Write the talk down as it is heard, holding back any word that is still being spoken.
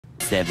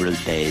Several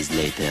days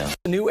later.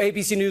 The new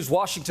ABC News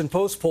Washington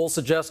Post poll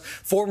suggests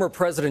former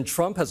President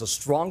Trump has a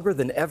stronger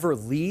than ever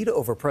lead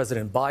over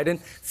President Biden,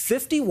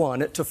 51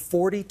 to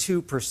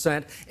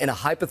 42% in a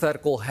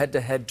hypothetical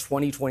head-to-head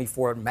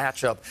 2024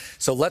 matchup.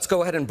 So let's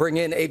go ahead and bring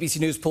in ABC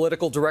News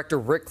political director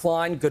Rick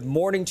Klein. Good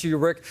morning to you,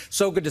 Rick.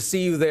 So good to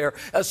see you there.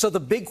 So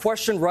the big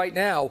question right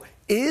now,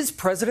 is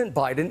President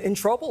Biden in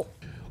trouble?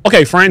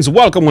 Okay, friends,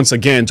 welcome once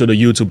again to the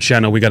YouTube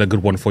channel. We got a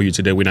good one for you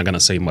today. We're not going to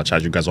say much,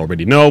 as you guys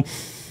already know.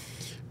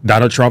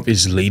 Donald Trump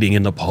is leading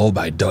in the poll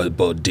by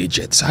double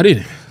digits.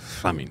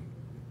 I'm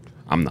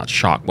not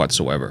shocked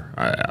whatsoever.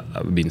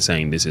 I've been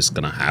saying this is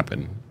going to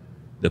happen.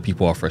 The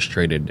people are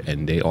frustrated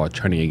and they are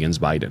turning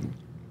against Biden.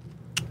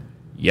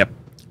 Yep.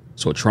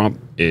 So Trump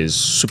is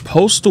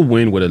supposed to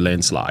win with a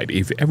landslide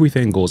if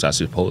everything goes as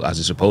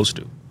it's supposed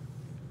to.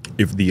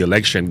 If the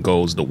election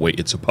goes the way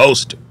it's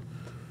supposed to.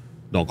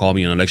 Don't call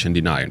me an election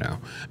denier now.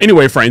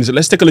 Anyway, friends,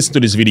 let's take a listen to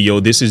this video.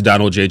 This is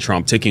Donald J.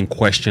 Trump taking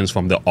questions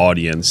from the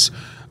audience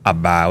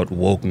about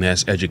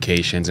wokeness,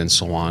 educations, and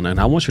so on.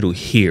 And I want you to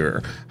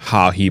hear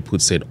how he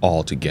puts it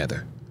all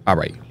together. All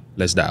right,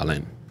 let's dial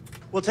in.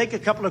 We'll take a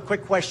couple of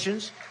quick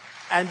questions,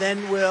 and then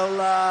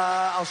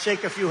I'll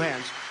shake a few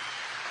hands.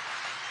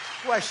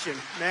 Question,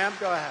 ma'am,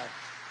 go ahead.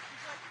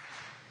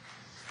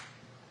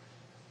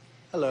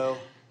 Hello.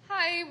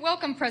 Hi,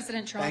 welcome,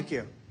 President Trump. Thank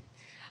you.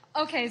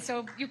 Okay,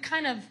 so you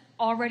kind of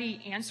already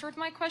answered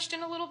my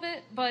question a little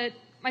bit, but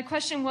my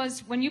question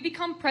was, when you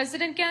become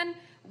president again,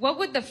 what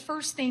would the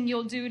first thing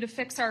you'll do to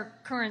fix our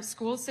current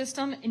school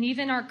system and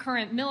even our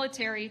current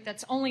military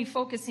that's only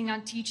focusing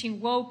on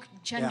teaching woke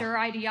gender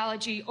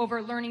ideology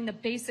over learning the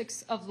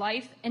basics of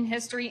life and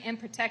history and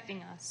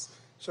protecting us?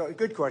 So a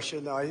good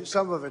question.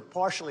 Some of it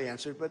partially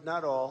answered, but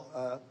not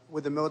all.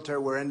 With the military,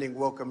 we're ending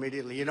woke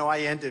immediately. You know,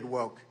 I ended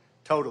woke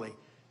totally.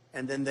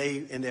 And then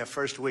in their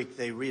first week,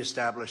 they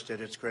reestablished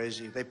it. It's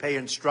crazy. They pay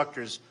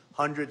instructors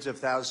hundreds of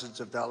thousands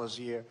of dollars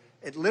a year.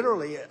 It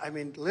literally,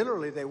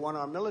 literally, they want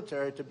our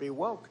military to be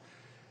woke.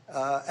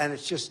 And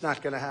it's just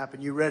not going to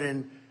happen. You read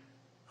in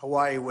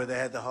Hawaii where they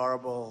had the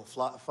horrible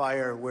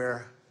fire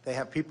where they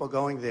have people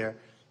going there.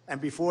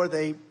 And before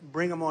they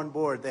bring them on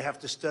board, they have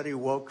to study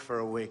woke for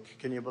a week.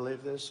 Can you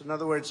believe this? In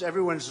other words,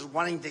 everyone's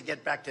wanting to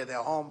get back to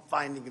their home,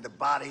 finding the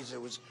bodies.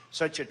 It was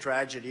such a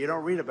tragedy. You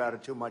don't read about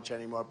it too much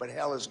anymore, but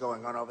hell is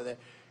going on over there.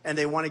 And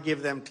they want to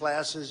give them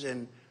classes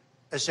in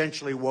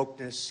essentially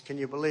wokeness. Can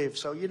you believe?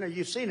 So, you know,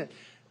 you've seen it.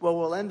 Well,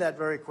 we'll end that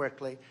very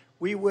quickly.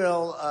 We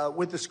will,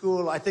 with the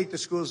school, I think the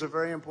schools are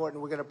very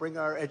important. We're going to bring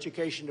our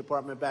education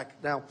department back.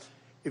 Now,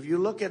 if you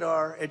look at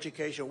our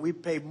education, we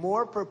pay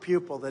more per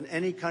pupil than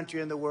any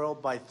country in the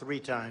world by 3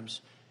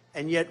 times.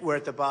 And yet we're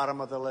at the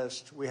bottom of the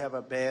list. We have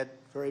a bad,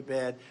 very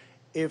bad.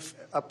 If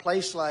a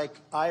place like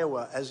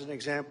Iowa, as an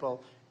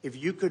example, if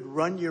you could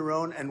run your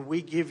own and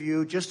we give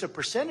you just a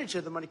percentage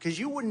of the money, because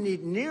you wouldn't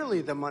need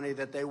nearly the money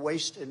that they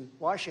waste in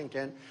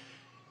Washington.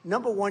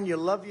 Number one, you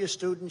love your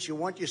students. You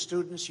want your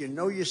students. You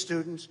know your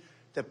students.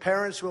 The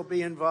parents will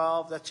be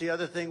involved. That's the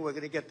other thing. We're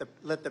going to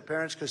let the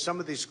parents, because some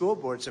of these school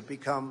boards have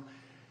become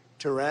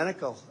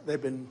tyrannical.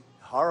 They've been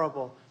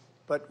horrible.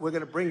 But we're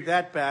going to bring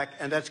that back,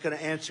 and that's going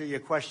to answer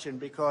your question,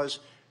 because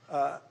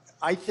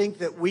I think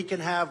that we can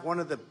have one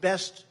of the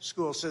best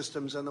school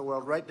systems in the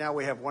world. Right now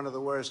we have one of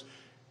the worst.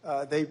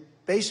 They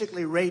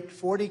basically rate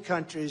 40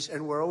 countries,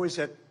 and we're always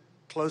at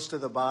close to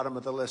the bottom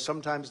of the list,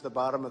 sometimes the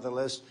bottom of the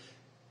list,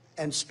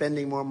 and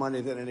spending more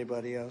money than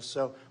anybody else.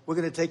 So we're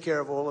going to take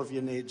care of all of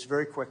your needs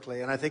very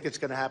quickly, and I think it's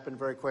going to happen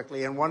very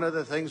quickly. And one of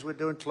the things we're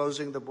doing,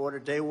 closing the border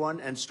day one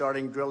and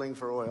starting drilling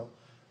for oil.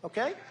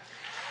 Okay?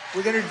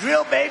 We're going to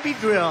drill, baby,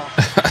 drill.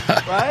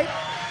 Right?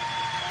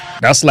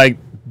 That's like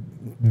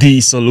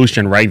the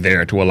solution right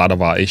there to a lot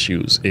of our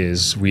issues,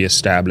 is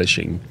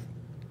reestablishing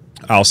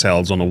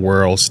ourselves on the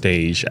world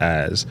stage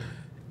as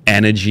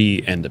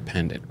energy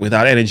independent.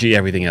 Without energy,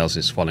 everything else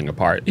is falling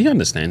apart. He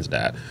understands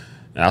that.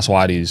 That's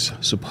why these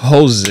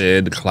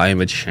supposed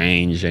climate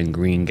change and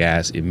green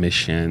gas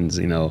emissions,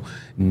 you know,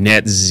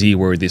 net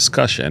zero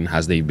discussion,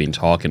 as they've been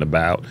talking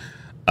about,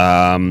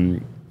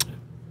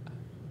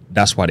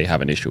 that's why they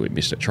have an issue with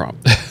Mr.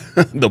 Trump.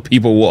 The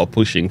people who are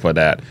pushing for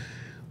that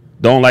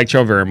don't like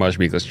Trump very much,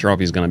 because Trump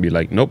is going to be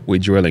like, nope, we're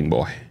drilling,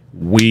 boy.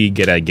 We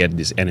gotta get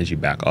this energy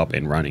back up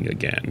and running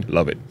again.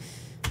 Love it.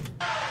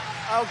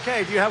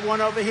 Okay, do you have one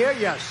over here?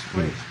 Yes,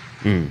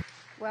 please.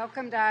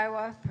 Welcome to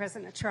Iowa,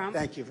 President Trump.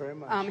 Thank you very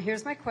much.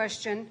 Here's my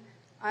question.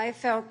 I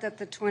felt that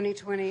the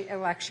 2020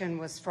 election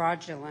was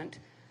fraudulent.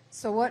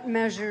 So what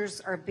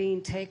measures are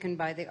being taken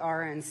by the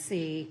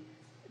RNC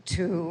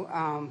to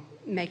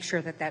make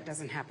sure that that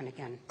doesn't happen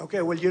again?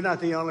 Okay, well, you're not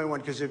the only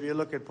one, because if you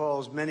look at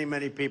polls, many,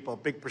 many people,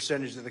 big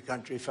percentage of the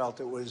country felt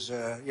it was,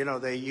 you know,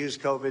 they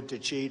used COVID to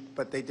cheat,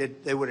 but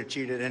they would have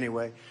cheated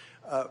anyway.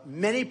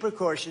 Many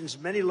precautions,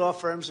 many law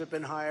firms have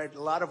been hired,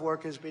 a lot of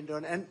work has been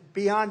done, and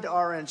beyond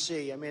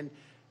RNC, I mean,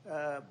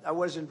 I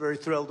wasn't very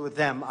thrilled with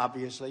them,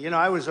 obviously. You know,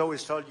 I was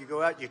always told, you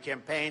go out, you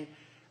campaign.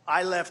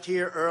 I left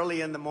here early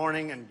in the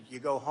morning, and you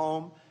go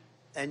home,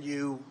 and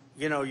you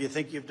know, you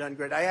think you've done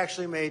great. I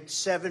actually made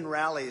 7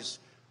 rallies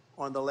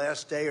on the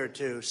last day or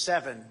two,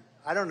 7.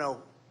 I don't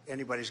know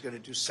anybody's going to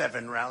do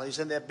 7 rallies,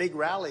 and they're big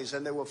rallies,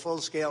 and they were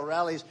full-scale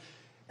rallies.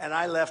 And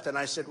I left, and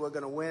I said, we're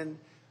going to win.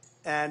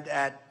 And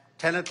at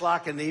 10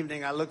 o'clock in the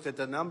evening, I looked at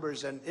the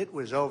numbers, and it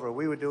was over.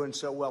 We were doing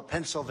so well.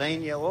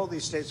 Pennsylvania, all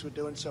these states were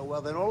doing so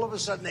well. Then all of a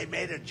sudden, they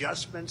made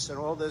adjustments and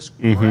all this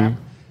crap,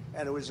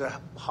 and it was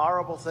a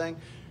horrible thing.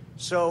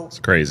 So It's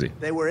crazy.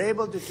 they were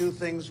able to do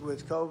things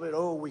with COVID.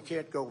 Oh, we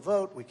can't go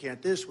vote. We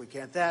can't this. We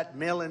can't that.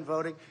 Mail-in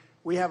voting.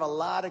 We have a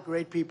lot of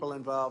great people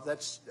involved.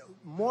 That's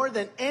more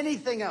than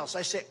anything else.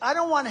 I say, I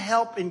don't want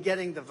help in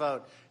getting the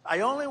vote.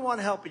 I only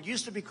want help. It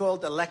used to be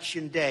called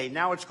election day.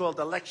 Now it's called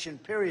election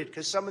period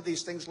because some of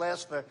these things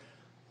last for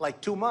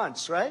like 2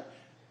 months, right?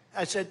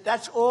 I said,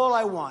 that's all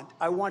I want.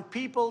 I want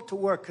people to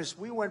work because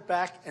we went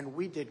back and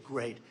we did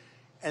great.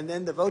 And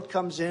then the vote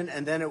comes in,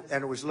 and then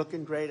it was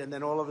looking great, and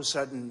then all of a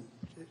sudden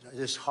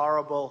this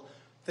horrible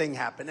thing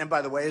happened. And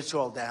by the way, it's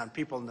all down.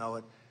 People know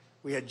it.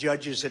 We had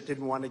judges that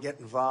didn't want to get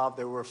involved.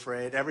 They were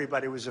afraid.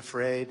 Everybody was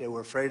afraid. They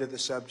were afraid of the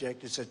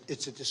subject. It's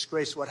a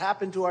disgrace. What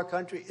happened to our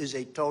country is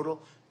a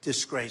total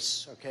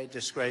disgrace, okay?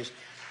 Disgrace.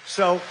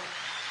 So,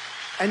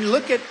 and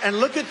look at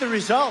the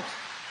result.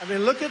 I mean,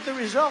 look at the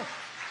result.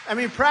 I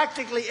mean,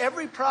 practically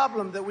every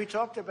problem that we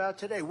talked about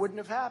today wouldn't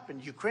have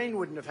happened. Ukraine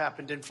wouldn't have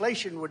happened.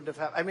 Inflation wouldn't have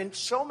happened. I mean,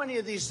 so many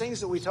of these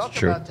things that we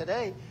talked about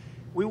today,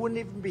 we wouldn't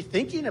even be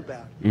thinking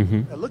about.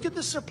 Look at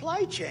the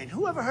supply chain.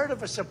 Who ever heard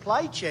of a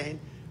supply chain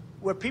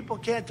where people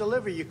can't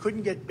deliver? You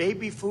couldn't get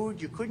baby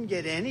food. You couldn't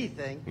get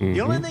anything.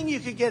 The only thing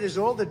you could get is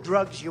all the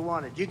drugs you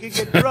wanted. You could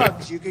get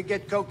drugs. You could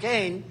get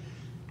cocaine.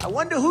 I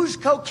wonder whose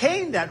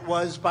cocaine that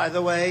was, by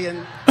the way, in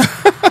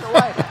the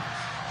White House.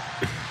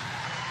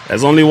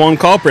 There's only one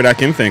culprit I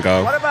can think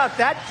of. What about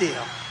that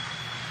deal?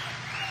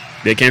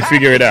 They can't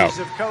figure it out.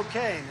 Packages of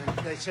cocaine. And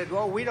they said,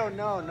 well, we don't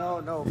know.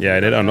 No. Yeah,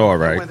 they don't know,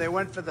 right? When they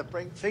went for the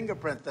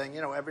fingerprint thing,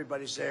 you know,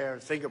 everybody's there,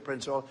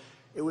 fingerprints all.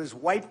 It was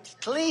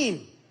wiped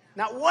clean.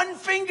 Not one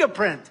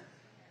fingerprint.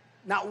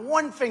 Not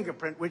one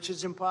fingerprint, which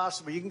is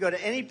impossible. You can go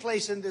to any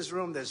place in this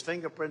room, there's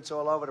fingerprints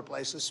all over the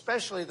place,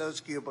 especially those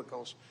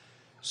cubicles.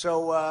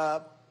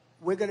 So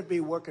we're going to be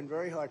working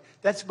very hard.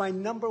 That's my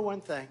number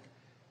one thing.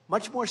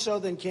 Much more so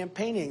than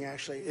campaigning,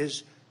 actually,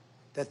 is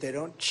that they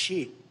don't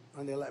cheat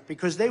on the election.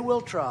 Because they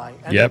will try,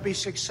 and they'll be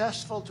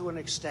successful to an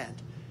extent.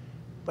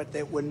 But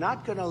we're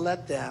not going to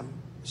let them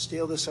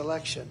steal this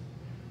election.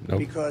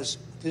 Because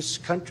this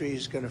country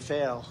is going to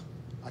fail.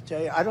 I'll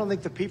tell you, I don't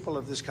think the people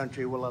of this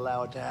country will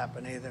allow it to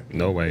happen either.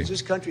 No way. Because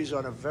this country is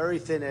on a very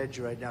thin edge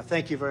right now.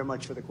 Thank you very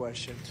much for the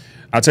question.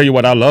 I'll tell you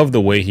what, I love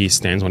the way he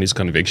stands on his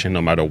conviction,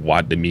 no matter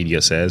what the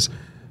media says.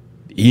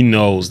 He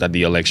knows that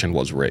the election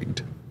was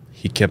rigged.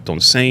 He kept on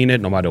saying it,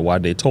 no matter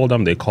what they told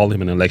him. They called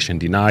him an election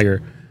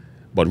denier.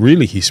 But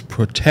really, he's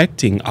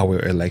protecting our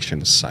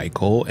election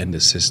cycle and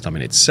the system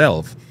in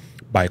itself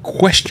by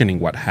questioning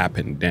what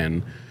happened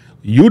then.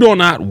 You do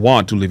not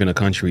want to live in a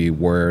country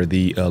where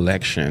the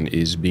election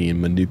is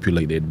being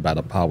manipulated by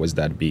the powers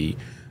that be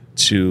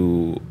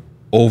to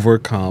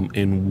overcome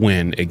and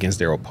win against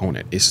their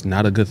opponent. It's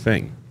not a good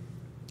thing.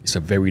 It's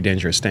a very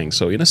dangerous thing.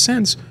 So in a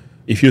sense,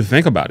 if you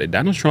think about it,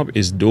 Donald Trump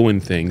is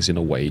doing things in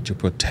a way to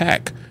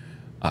protect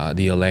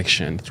the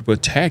election, to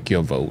protect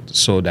your vote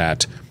so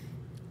that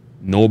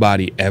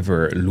nobody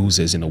ever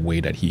loses in a way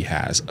that he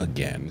has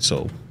again.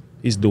 So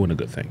he's doing a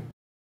good thing.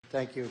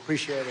 Thank you.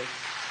 Appreciate it.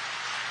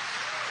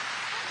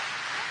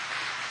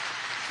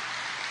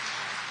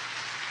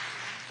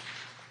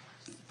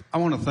 I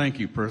want to thank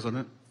you,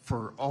 President,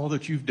 for all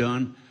that you've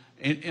done.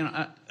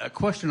 And a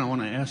question I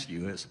want to ask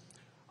you is,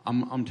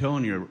 I'm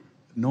telling you,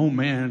 no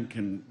man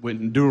can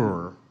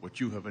endure what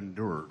you have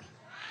endured.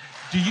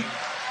 Do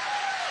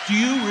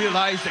you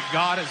realize that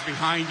God is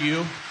behind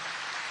you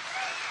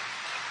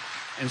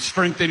and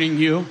strengthening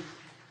you?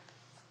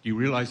 Do you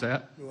realize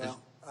that? Well,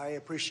 I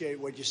appreciate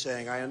what you're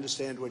saying. I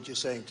understand what you're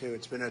saying, too.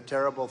 It's been a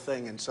terrible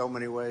thing in so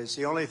many ways.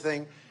 The only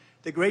thing,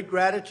 the great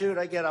gratitude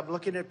I get, I'm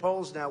looking at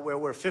polls now where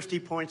we're 50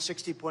 points,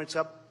 60 points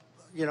up,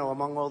 you know,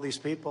 among all these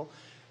people.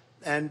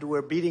 And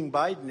we're beating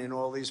Biden in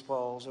all these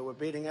polls, and we're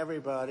beating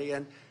everybody.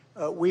 And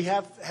we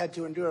have had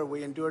to endure.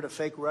 We endured a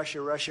fake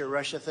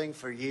Russia thing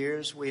for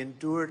years. We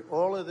endured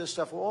all of this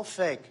stuff, all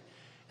fake.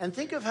 And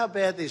think of how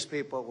bad these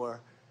people were.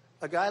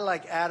 A guy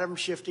like Adam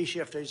Shifty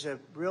Shifter, he's a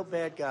real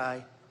bad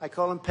guy. I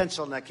call him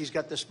pencil neck. He's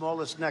got the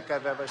smallest neck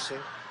I've ever seen.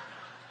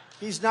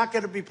 He's not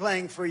going to be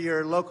playing for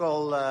your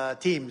local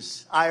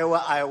teams,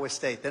 Iowa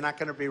State. They're not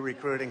going to be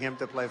recruiting him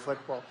to play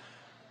football.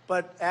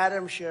 But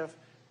Adam Schiff,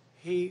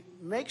 he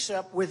makes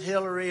up with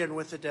Hillary and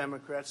with the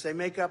Democrats. They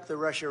make up the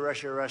Russia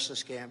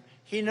scam.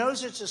 He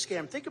knows it's a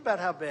scam. Think about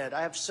how bad.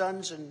 I have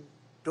sons and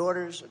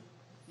daughters.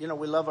 You know,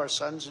 we love our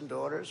sons and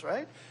daughters,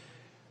 right?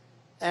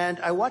 And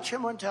I watch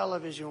him on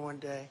television one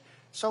day.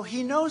 So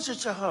he knows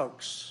it's a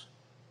hoax.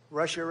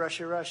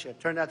 Russia. It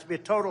turned out to be a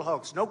total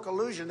hoax. No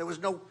collusion. There was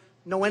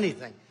no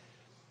anything.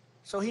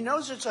 So he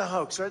knows it's a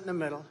hoax right in the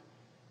middle.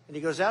 And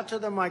he goes out to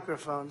the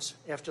microphones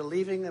after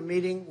leaving a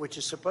meeting, which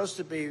is supposed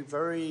to be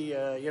very,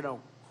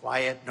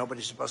 quiet.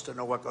 Nobody's supposed to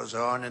know what goes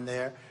on in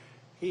there.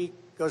 He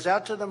goes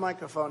out to the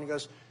microphone. He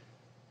goes,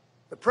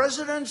 The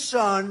president's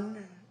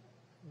son,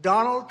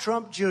 Donald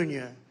Trump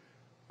Jr.,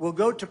 will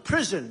go to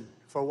prison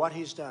for what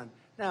he's done.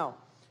 Now,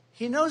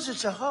 he knows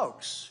it's a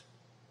hoax.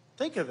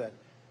 Think of it.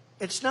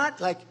 It's not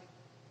like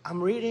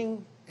I'm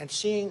reading and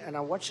seeing, and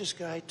I watch this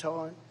guy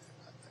telling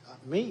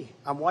me.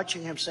 I'm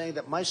watching him saying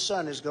that my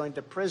son is going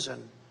to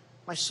prison.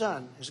 My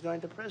son is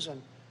going to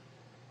prison.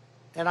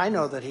 And I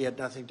know that he had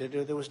nothing to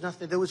do. There was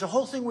nothing. There was a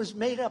whole thing was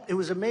made up. It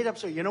was a made up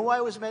story. You know why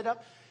it was made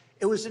up?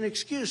 It was an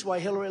excuse why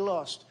Hillary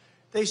lost.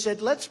 They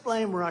said, let's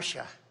blame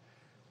Russia.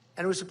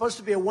 And it was supposed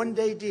to be a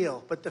one-day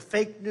deal, but the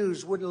fake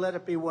news wouldn't let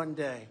it be one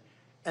day.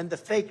 And the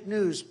fake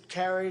news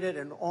carried it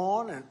and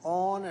on and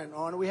on and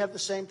on. We have the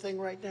same thing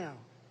right now.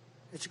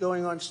 It's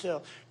going on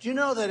still. Do you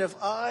know that if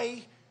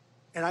I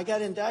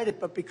got indicted,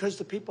 but because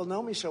the people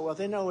know me so well,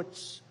 they know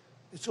it's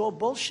all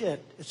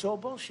bullshit. It's all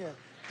bullshit.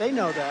 They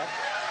know that.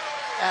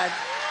 And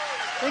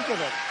think of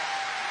it.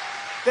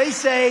 They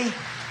say...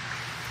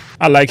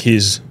 I like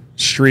his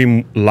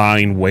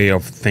streamlined way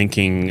of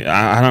thinking.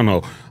 I don't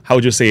know. How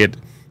would you say it?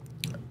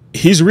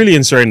 He's really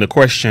answering the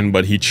question,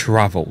 but he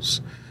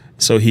travels.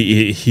 So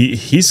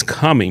he's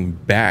coming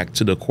back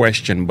to the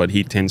question, but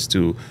he tends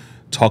to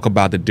talk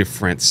about the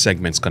different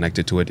segments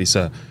connected to it.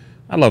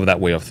 I love that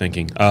way of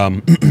thinking.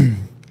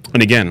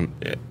 And again,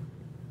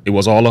 it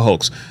was all a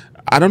hoax.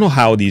 I don't know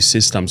how these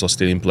systems are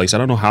still in place. I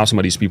don't know how some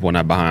of these people are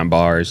not behind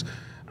bars.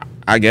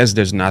 I guess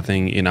there's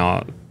nothing in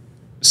our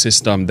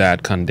system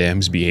that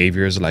condemns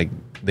behaviors like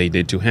they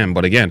did to him.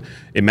 But again,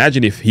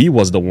 imagine if he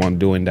was the one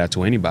doing that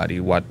to anybody,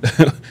 what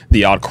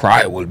the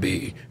outcry will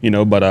be,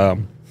 but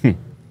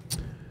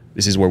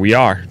this is where we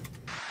are.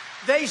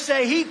 They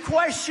say he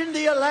questioned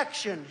the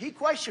election.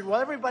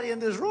 Well, everybody in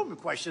this room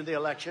questioned the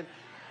election.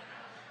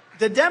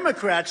 The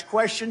Democrats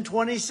questioned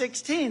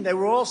 2016. They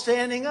were all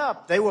standing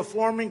up. They were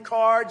forming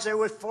cards. They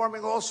were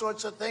forming all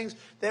sorts of things.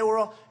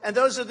 And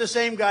those are the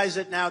same guys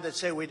that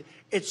say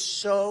it's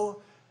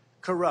so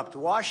corrupt.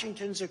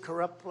 Washington's a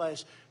corrupt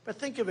place. But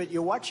think of it.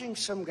 You're watching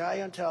some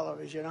guy on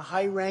television, a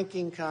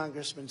high-ranking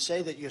congressman,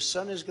 say that your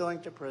son is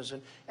going to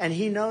prison, and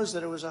he knows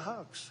that it was a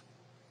hoax.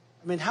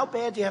 I mean, how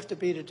bad do you have to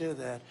be to do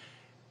that?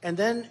 And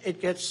then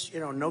it gets,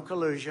 no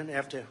collusion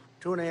after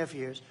 2.5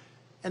 years.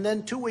 And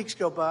then 2 weeks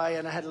go by,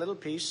 and I had a little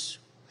piece.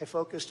 I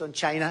focused on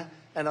China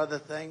and other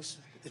things.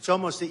 It's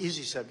almost the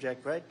easy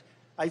subject, right?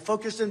 I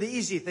focused on the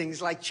easy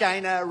things like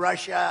China,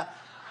 Russia.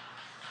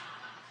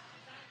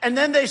 And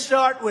then they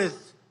start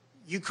with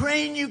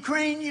Ukraine,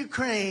 Ukraine,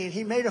 Ukraine.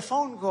 He made a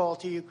phone call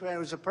to Ukraine. It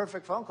was a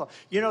perfect phone call.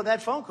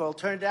 That phone call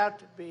turned out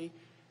to be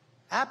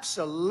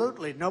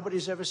absolutely,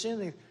 nobody's ever seen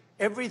anything.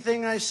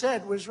 Everything I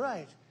said was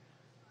right.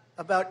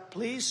 About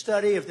please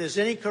study, if there's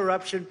any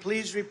corruption,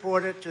 please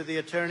report it to the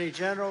Attorney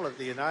General of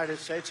the United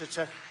States,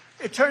 etc.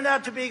 It turned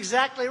out to be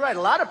exactly right.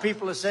 A lot of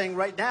people are saying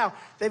right now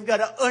they've got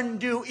to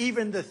undo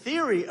even the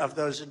theory of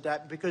those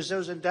indictments because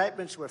those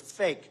indictments were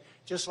fake,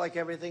 just like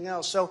everything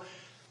else. So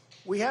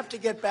we have to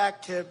get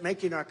back to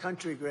making our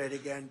country great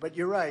again. But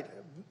you're right.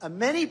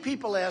 Many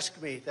people ask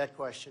me that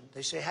question.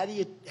 They say, how do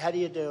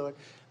you do it?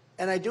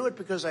 And I do it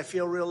because I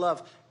feel real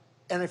love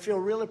and I feel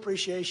real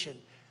appreciation.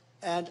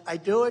 And I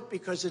do it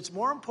because it's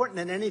more important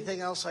than anything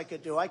else I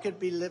could do. I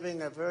could be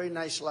living a very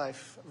nice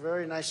life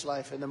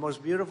in the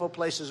most beautiful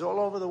places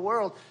all over the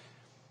world.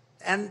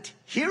 And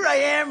here I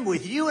am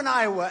with you in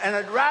Iowa, and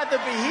I'd rather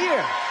be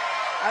here.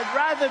 I'd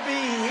rather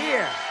be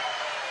here.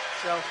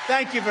 So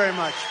thank you very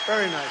much.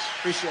 Very nice.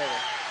 Appreciate it.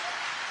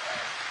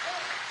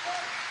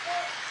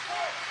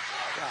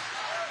 Yeah.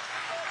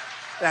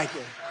 Thank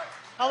you.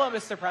 Hello,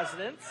 Mr.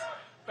 President.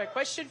 My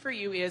question for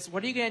you is,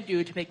 what are you going to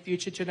do to make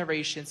future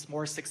generations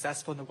more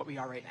successful than what we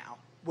are right now?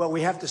 Well,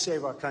 we have to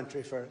save our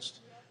country first.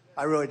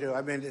 I really do.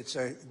 I mean, it's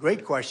a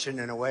great question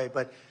in a way,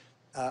 but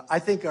I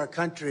think our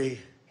country,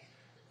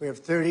 we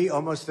have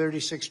almost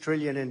 36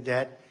 trillion in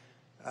debt.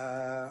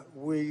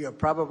 We are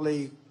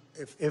probably,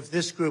 if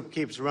this group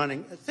keeps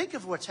running, think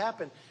of what's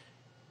happened.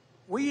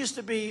 We used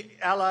to be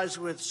allies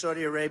with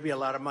Saudi Arabia, a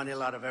lot of money, a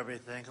lot of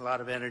everything, a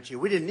lot of energy.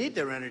 We didn't need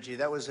their energy.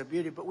 That was a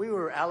beauty. But we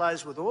were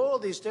allies with all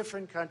these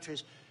different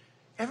countries.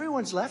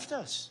 Everyone's left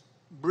us.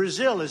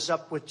 Brazil is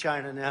up with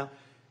China now.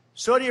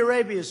 Saudi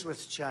Arabia is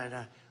with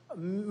China.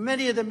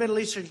 Many of the Middle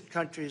Eastern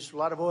countries, a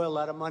lot of oil, a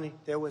lot of money,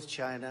 they're with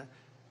China.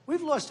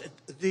 We've lost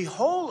the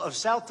whole of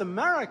South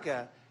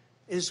America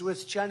is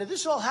with China.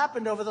 This all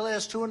happened over the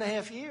last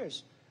 2.5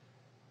 years.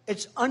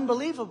 It's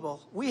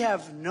unbelievable. We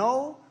have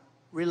no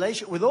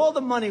relation with all the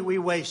money we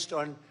waste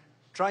on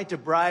trying to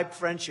bribe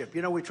friendship.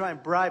 We try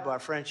and bribe our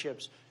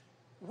friendships.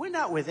 We're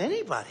not with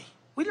anybody.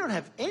 We don't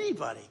have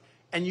anybody.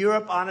 And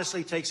Europe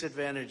honestly takes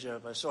advantage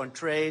of us on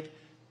trade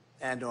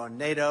and on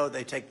NATO.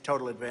 They take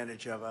total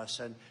advantage of us.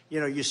 And,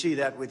 you see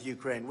that with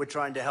Ukraine. We're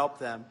trying to help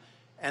them.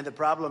 And the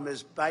problem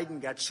is Biden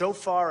got so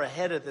far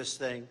ahead of this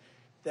thing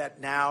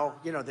that now,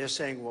 they're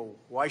saying, well,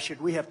 why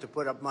should we have to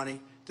put up money?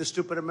 The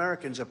stupid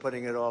Americans are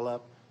putting it all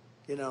up.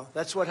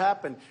 That's what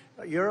happened.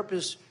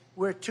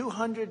 We're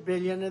 200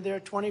 billion and they're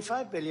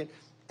 25 billion.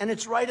 And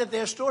it's right at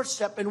their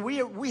doorstep. And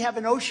we have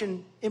an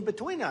ocean in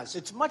between us.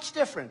 It's much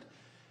different.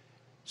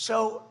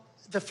 So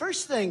the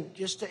first thing,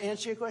 just to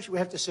answer your question, we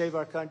have to save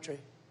our country.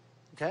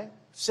 Okay?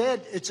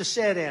 Sad, it's a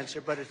sad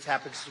answer, but it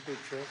happens to be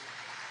true.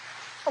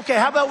 Okay,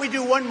 how about we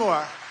do one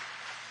more?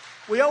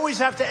 We always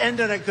have to end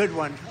on a good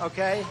one,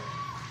 okay?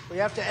 We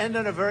have to end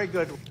on a very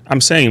good one.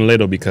 I'm saying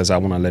little because I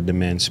want to let the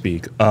man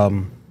speak.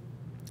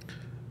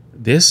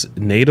 This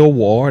NATO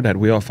war that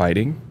we are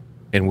fighting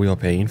and we are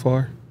paying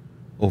for,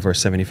 over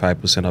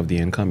 75% of the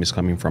income is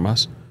coming from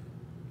us.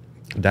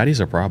 That is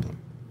a problem.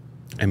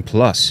 And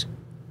plus,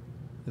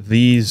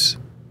 these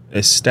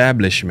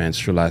establishments,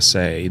 shall I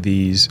say,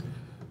 these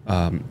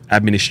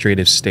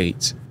administrative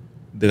states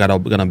that are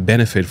going to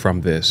benefit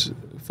from this.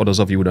 For those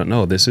of you who don't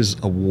know, this is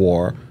a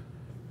war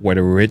where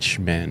the rich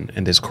men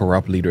and there's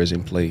corrupt leaders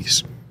in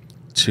place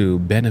to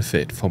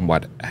benefit from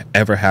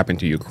whatever happened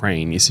to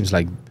Ukraine. It seems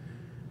like,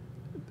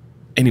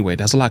 anyway,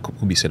 there's a lot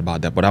could be said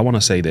about that, but I want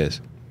to say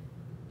this.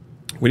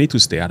 We need to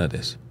stay out of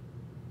this.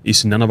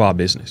 It's none of our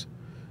business.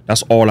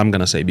 That's all I'm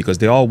going to say, because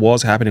there are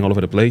wars happening all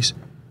over the place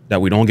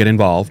that we don't get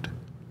involved.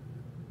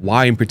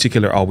 Why in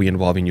particular are we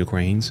involved in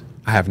Ukraine's?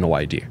 I have no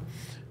idea.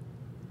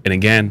 And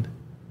again,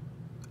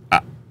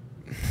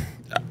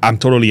 I'm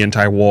totally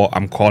anti-war.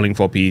 I'm calling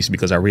for peace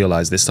because I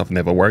realize this stuff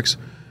never works.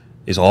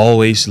 It's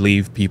always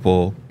leave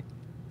people,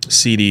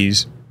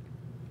 cities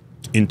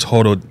in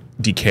total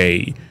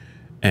decay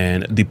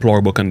and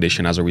deplorable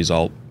condition as a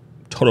result.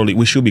 Totally,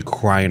 we should be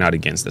crying out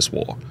against this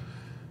war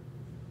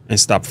and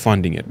stop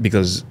funding it,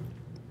 because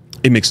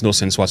it makes no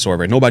sense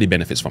whatsoever. Nobody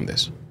benefits from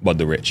this but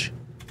the rich.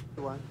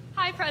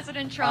 Hi,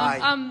 President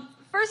Trump. Hi.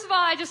 First of all,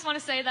 I just want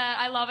to say that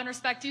I love and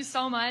respect you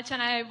so much,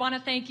 and I want to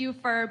thank you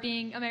for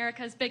being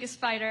America's biggest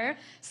fighter.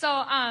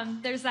 So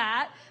there's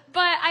that.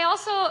 But I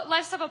also,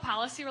 less of a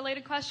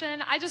policy-related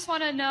question. I just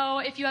want to know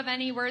if you have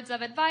any words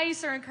of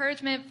advice or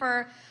encouragement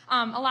for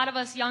a lot of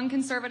us young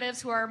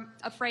conservatives who are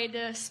afraid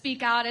to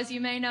speak out, as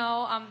you may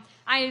know.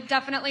 I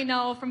definitely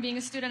know from being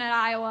a student at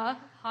Iowa,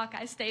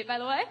 Hawkeye State, by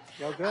the way.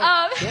 Oh,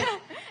 good. Good.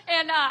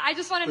 And I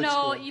just want to Good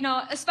know,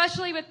 school.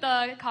 especially with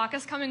the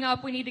caucus coming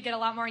up, we need to get a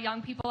lot more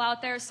young people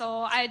out there.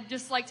 So I'd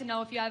just like to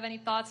know if you have any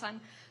thoughts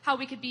on how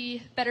we could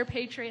be better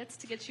patriots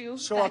to get you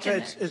So back I'll tell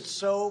you, in there. it's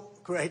so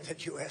great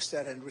that you asked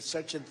that, and with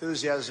such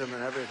enthusiasm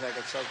and everything.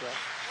 It's so great.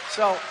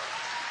 So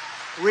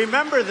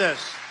remember this.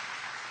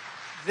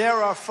 There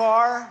are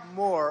far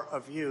more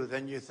of you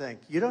than you think.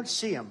 You don't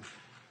see them.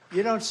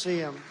 You don't see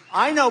them.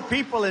 I know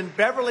people in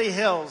Beverly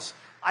Hills.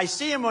 I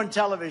see them on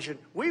television.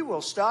 We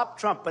will stop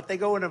Trump, but they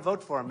go in and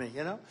vote for me,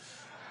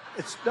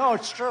 It's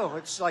true.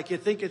 It's like you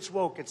think it's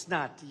woke. It's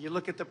not. You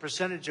look at the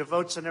percentage of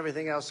votes and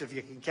everything else, if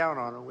you can count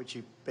on it, which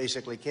you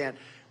basically can't.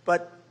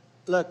 But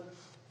look,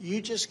 you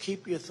just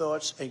keep your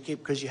thoughts and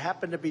because you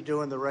happen to be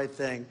doing the right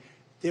thing.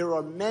 There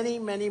are many,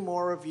 many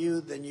more of you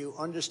than you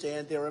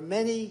understand. There are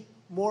many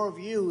more of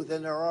you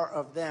than there are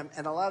of them,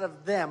 and a lot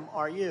of them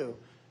are you,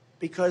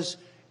 because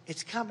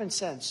it's common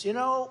sense.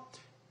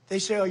 They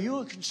say, are you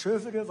a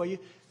conservative?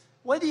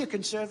 Whether you're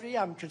conservative,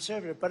 yeah, I'm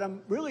conservative, but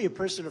I'm really a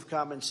person of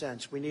common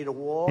sense. We need a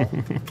wall.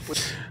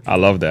 I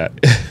love that.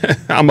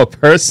 I'm a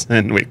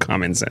person with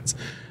common sense.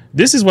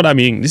 This is what I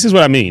mean.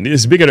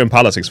 It's bigger than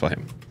politics for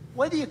him.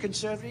 Whether you're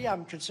conservative, yeah,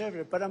 I'm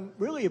conservative, but I'm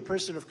really a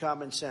person of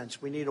common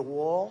sense. We need a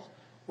wall.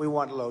 We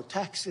want low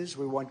taxes.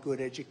 We want good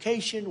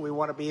education. We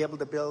want to be able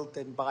to build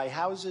and buy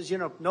houses.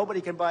 Nobody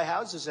can buy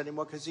houses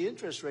anymore because the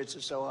interest rates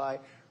are so high.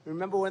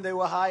 Remember when they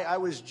were high? I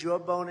was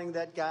jawboning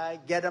that guy.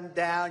 Get him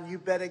down. You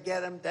better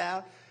get him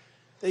down.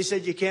 They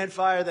said you can't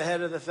fire the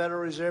head of the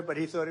Federal Reserve, but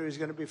he thought he was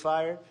going to be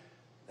fired.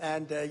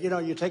 And,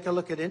 you take a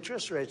look at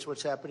interest rates,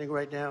 what's happening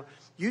right now.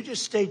 You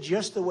just stay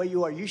just the way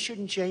you are. You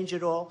shouldn't change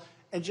at all,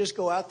 and just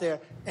go out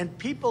there. And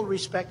people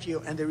respect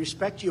you, and they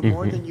respect you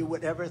more than you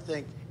would ever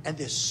think. And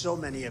there's so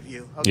many of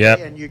you, okay? Yep.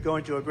 And you're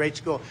going to a great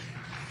school.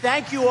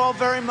 Thank you all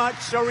very much.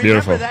 So remember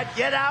Beautiful. that.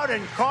 Get out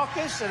and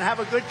caucus and have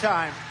a good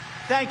time.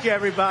 Thank you,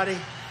 everybody.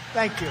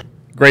 Thank you.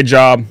 Great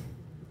job.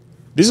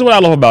 This is what I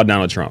love about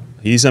Donald Trump.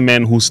 He's a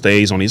man who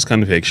stays on his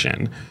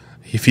conviction.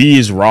 If he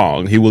is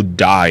wrong, he will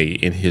die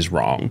in his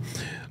wrong.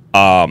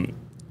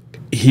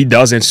 He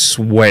doesn't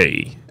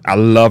sway. I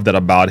love that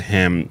about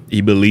him. He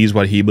believes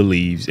what he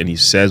believes, and he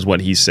says what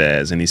he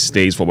says, and he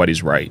stays for what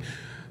is right.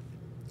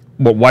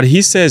 But what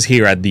he says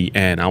here at the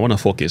end, I want to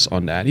focus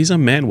on that. He's a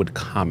man with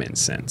common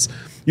sense.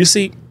 You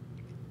see,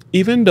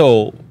 even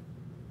though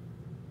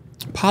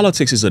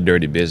politics is a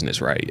dirty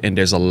business, right? And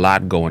there's a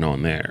lot going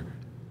on there.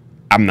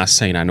 I'm not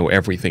saying I know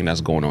everything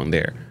that's going on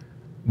there,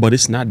 but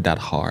it's not that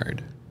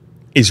hard.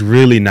 It's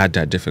really not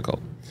that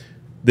difficult.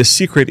 The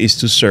secret is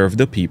to serve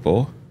the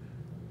people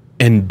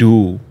and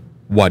do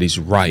what is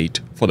right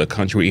for the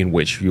country in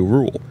which you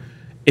rule.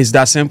 It's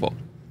that simple.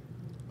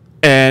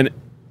 And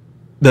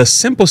the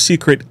simple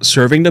secret,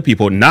 serving the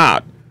people,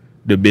 not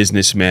the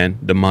businessmen,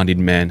 the moneyed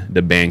men,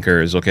 the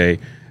bankers, okay?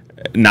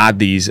 Not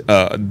these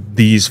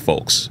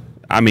folks.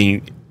 I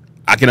mean,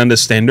 I can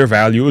understand their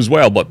value as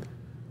well, but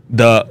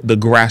the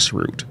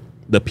grassroots,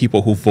 the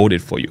people who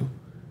voted for you,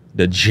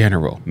 the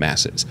general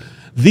masses,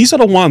 these are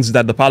the ones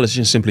that the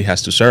politician simply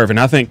has to serve. And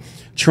I think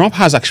Trump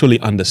has actually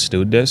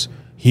understood this.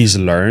 He's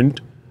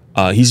learned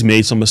He's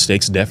made some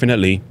mistakes,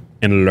 definitely,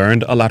 and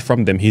learned a lot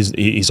from them.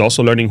 He's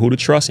also learning who to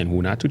trust and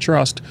who not to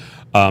trust.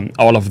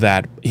 All of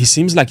that. He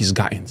seems like he's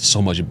gotten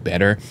so much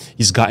better.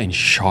 He's gotten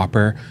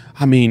sharper.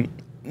 I mean,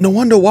 no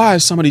wonder why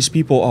some of these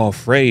people are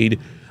afraid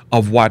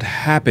of what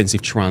happens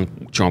if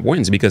Trump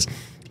wins. Because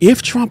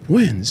if Trump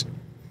wins,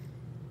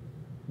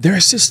 their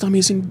system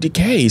is in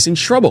decay, is in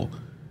trouble.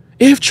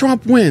 If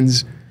Trump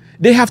wins,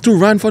 they have to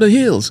run for the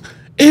hills.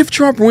 If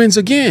Trump wins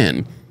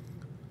again,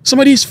 some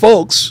of these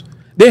folks,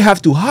 they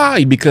have to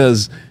hide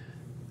because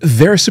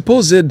their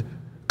supposed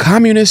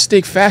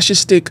communistic,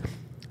 fascistic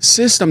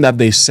system that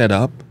they set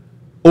up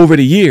over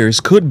the years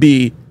could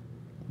be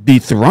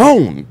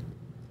dethroned,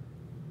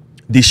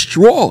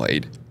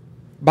 destroyed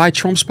by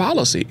Trump's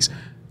policies.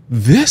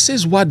 This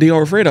is what they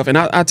are afraid of. And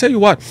I'll tell you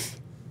what,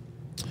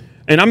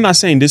 and I'm not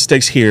saying this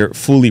text here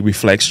fully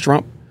reflects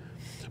Trump,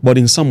 but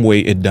in some way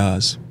it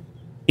does.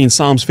 In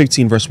Psalms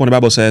 15, verse 1, the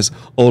Bible says,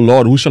 "O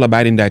Lord, who shall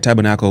abide in thy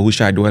tabernacle? Who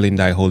shall dwell in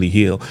thy holy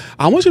hill?"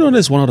 I want you to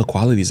notice one of the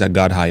qualities that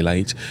God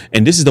highlights.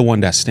 And this is the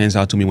one that stands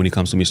out to me when it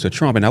comes to Mr.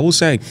 Trump. And I will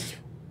say,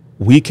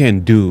 we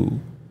can be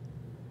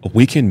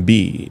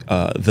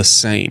the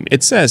same.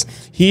 It says,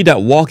 "He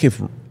that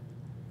walketh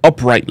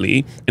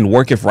uprightly and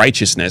worketh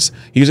righteousness."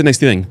 Here's the next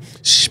thing: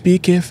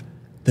 "speaketh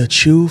the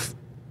truth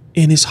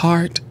in his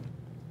heart."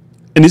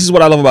 And this is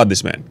what I love about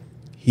this man.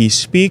 He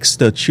speaks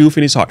the truth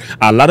in his heart.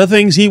 A lot of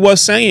things he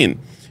was saying,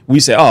 we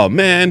say, "Oh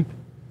man,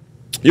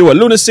 you were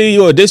lunacy,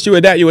 you were this, you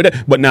were that, you were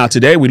that." But now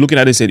today we're looking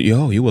at it and saying,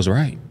 "Yo, he was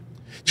right.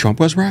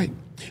 Trump was right.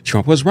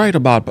 Trump was right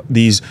about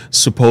these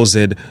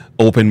supposed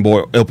open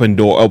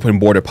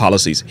border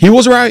policies. He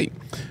was right.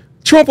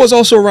 Trump was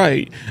also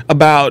right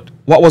about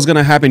what was going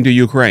to happen to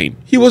Ukraine.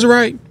 He was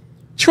right.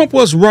 Trump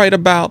was right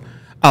about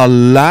a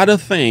lot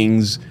of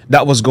things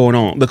that was going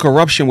on. The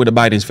corruption with the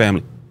Biden's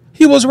family.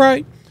 He was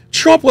right.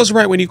 Trump was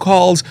right when he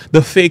calls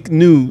the fake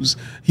news.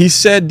 He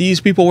said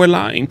these people were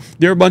lying.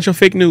 They're a bunch of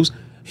fake news.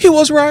 He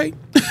was right.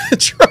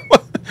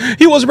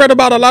 He was right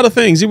about a lot of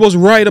things. He was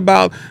right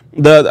about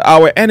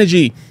our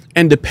energy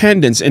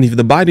independence. And if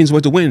the Bidens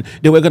were to win,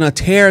 they were going to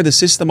tear the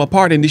system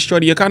apart and destroy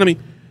the economy.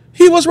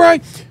 He was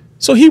right.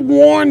 So he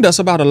warned us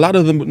about a lot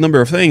of the number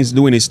of things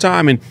during his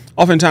time. And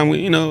oftentimes,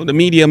 the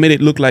media made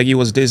it look like he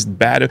was this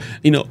bad,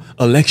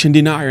 election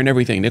denier and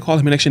everything. They call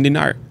him election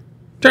denier.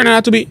 Turned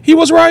out to be, he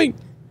was right.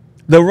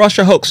 The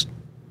Russia hoax.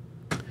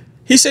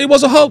 He said it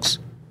was a hoax.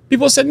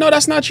 People said, "No,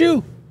 that's not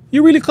you.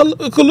 You really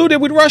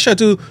colluded with Russia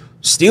to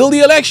steal the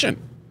election."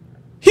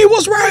 He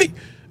was right.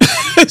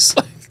 It's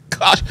like,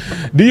 gosh,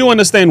 do you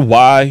understand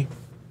why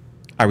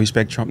I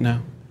respect Trump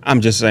now? I'm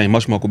just saying,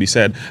 much more could be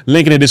said.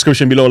 Link in the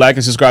description below. Like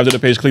and subscribe to the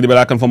page. Click the bell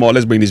icon for more.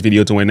 Let's bring this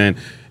video to an end.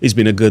 It's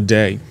been a good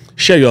day.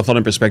 Share your thought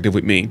and perspective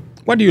with me.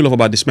 What do you love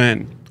about this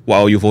man?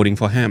 Why are you voting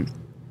for him?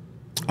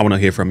 I want to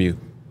hear from you.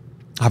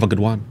 Have a good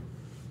one.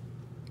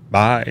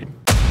 Bye.